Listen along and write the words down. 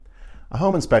A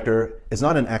home inspector is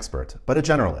not an expert, but a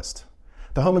generalist.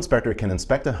 The home inspector can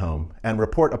inspect a home and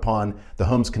report upon the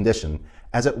home's condition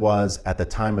as it was at the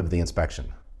time of the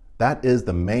inspection. That is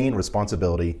the main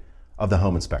responsibility of the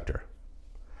home inspector.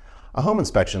 A home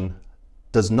inspection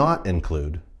does not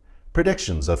include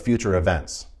predictions of future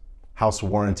events, house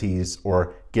warranties,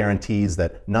 or guarantees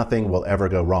that nothing will ever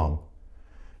go wrong.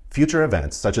 Future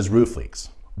events such as roof leaks,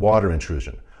 water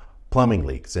intrusion, plumbing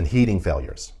leaks, and heating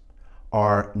failures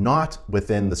are not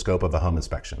within the scope of a home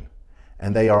inspection,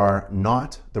 and they are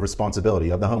not the responsibility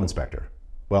of the home inspector.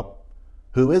 Well,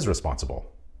 who is responsible?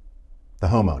 The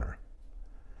homeowner.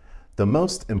 The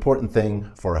most important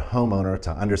thing for a homeowner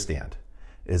to understand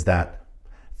is that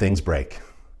things break.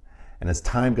 And as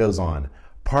time goes on,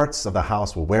 parts of the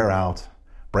house will wear out,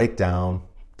 break down,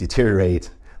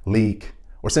 deteriorate, leak,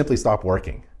 or simply stop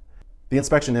working. The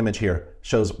inspection image here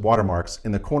shows watermarks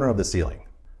in the corner of the ceiling.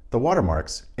 The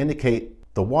watermarks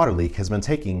indicate the water leak has been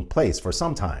taking place for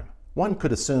some time. One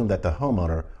could assume that the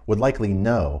homeowner would likely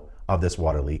know of this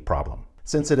water leak problem,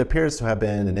 since it appears to have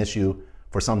been an issue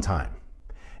for some time.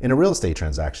 In a real estate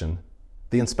transaction,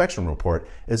 the inspection report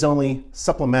is only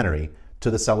supplementary to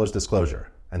the seller's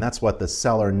disclosure, and that's what the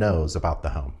seller knows about the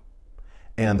home.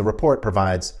 And the report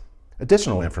provides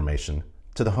additional information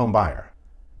to the home buyer.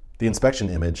 The inspection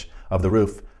image of the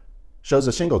roof shows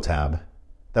a shingle tab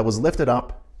that was lifted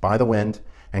up by the wind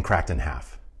and cracked in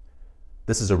half.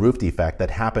 This is a roof defect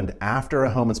that happened after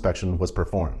a home inspection was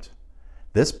performed.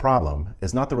 This problem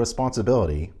is not the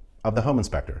responsibility of the home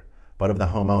inspector, but of the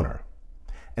homeowner.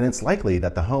 And it's likely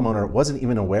that the homeowner wasn't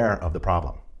even aware of the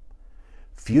problem.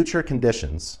 Future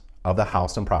conditions of the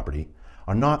house and property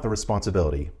are not the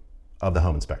responsibility of the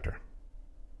home inspector.